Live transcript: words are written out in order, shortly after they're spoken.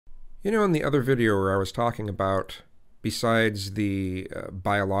You know, in the other video where I was talking about, besides the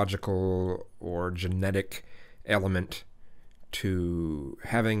biological or genetic element to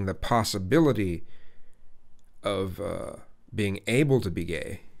having the possibility of being able to be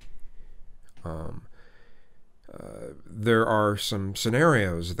gay, um, there are some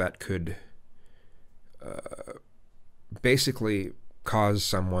scenarios that could basically cause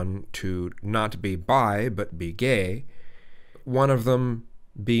someone to not be bi but be gay. One of them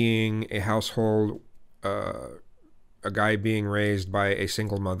being a household, a guy being raised by a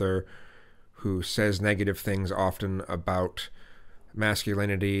single mother who says negative things often about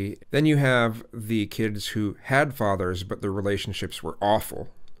masculinity. Then you have the kids who had fathers, but their relationships were awful.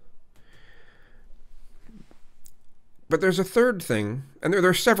 But there's a third thing, and there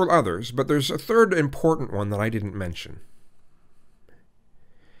are several others, but there's a third important one that I didn't mention.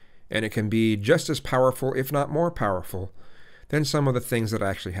 And it can be just as powerful, if not more powerful, than some of the things that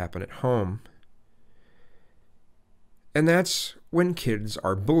actually happen at home. And that's when kids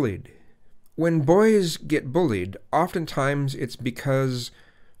are bullied. When boys get bullied, oftentimes it's because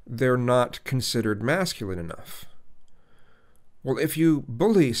they're not considered masculine enough. Well, if you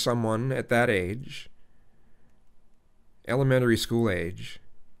bully someone at that age, elementary school age,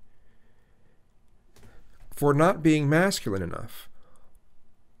 for not being masculine enough,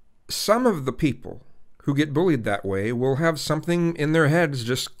 some of the people who get bullied that way will have something in their heads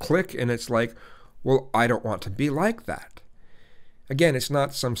just click, and it's like, well, I don't want to be like that. Again, it's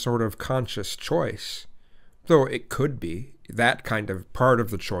not some sort of conscious choice, though it could be that kind of part of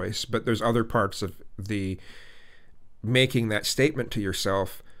the choice, but there's other parts of the making that statement to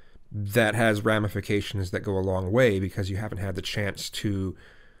yourself that has ramifications that go a long way because you haven't had the chance to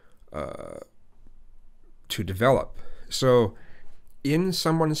develop. So in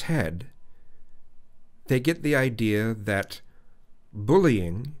someone's head, they get the idea that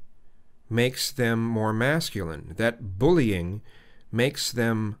bullying makes them more masculine, that bullying makes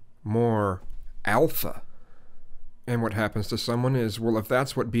them more alpha. And what happens to someone is, well, if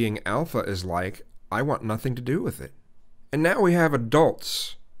that's what being alpha is like, I want nothing to do with it. And now we have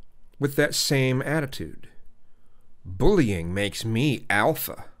adults with that same attitude. Bullying makes me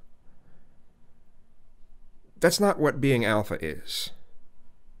alpha. That's not what being alpha is.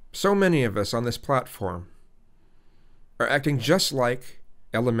 So many of us on this platform are acting just like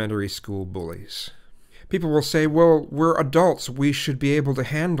elementary school bullies. People will say, well, we're adults, we should be able to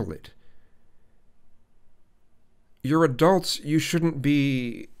handle it. You're adults, you shouldn't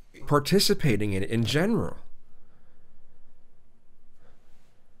be participating in it in general.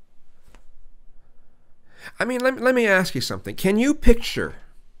 I mean, let me ask you something. Can you picture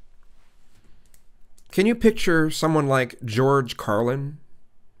someone like George Carlin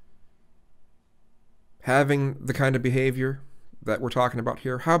having the kind of behavior that we're talking about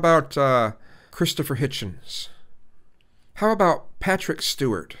here? How about Christopher Hitchens? How about Patrick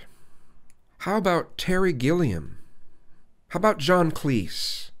Stewart? How about Terry Gilliam? How about John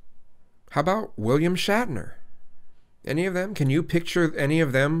Cleese? How about William Shatner? Any of them? Can you picture any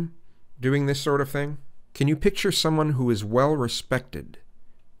of them doing this sort of thing? Can you picture someone who is well respected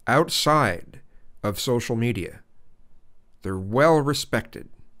outside of social media? They're well respected.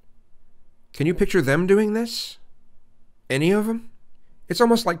 Can you picture them doing this? Any of them? It's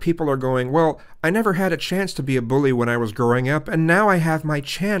almost like people are going, well, I never had a chance to be a bully when I was growing up, and now I have my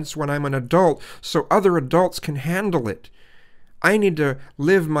chance when I'm an adult, so other adults can handle it. I need to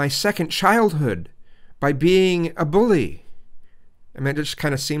live my second childhood by being a bully. I mean, it just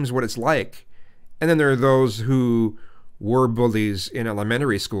kind of seems what it's like. And then there are those who were bullies in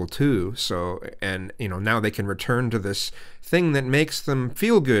elementary school too, so, and, you know, now they can return to this thing that makes them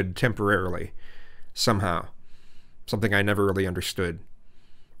feel good temporarily, somehow. Something I never really understood.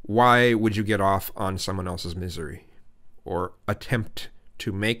 Why would you get off on someone else's misery? Or attempt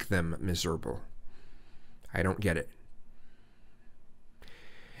to make them miserable? I don't get it.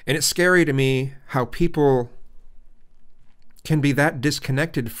 And it's scary to me how people can be that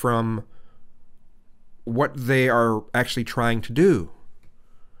disconnected from what they are actually trying to do.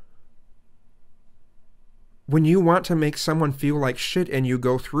 When you want to make someone feel like shit and you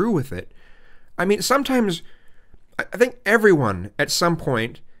go through with it, I mean, sometimes, I think everyone at some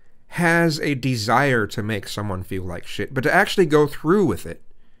point has a desire to make someone feel like shit, but to actually go through with it,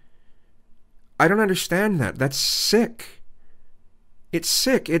 I don't understand that. That's sick. It's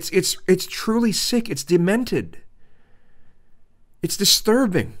sick. It's truly sick. It's demented. It's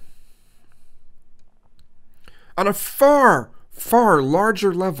disturbing. On a far, far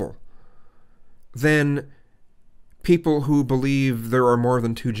larger level than people who believe there are more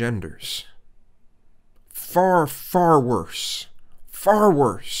than two genders. Far, far worse. Far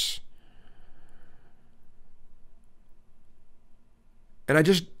worse. And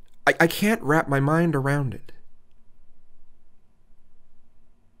I can't wrap my mind around it.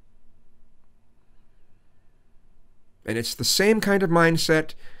 And it's the same kind of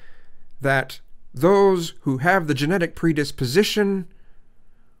mindset that those who have the genetic predisposition,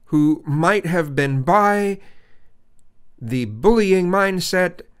 who might have been by the bullying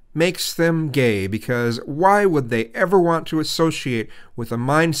mindset, makes them gay, because why would they ever want to associate with a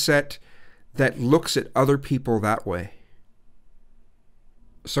mindset that looks at other people that way?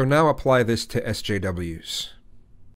 So now apply this to SJWs.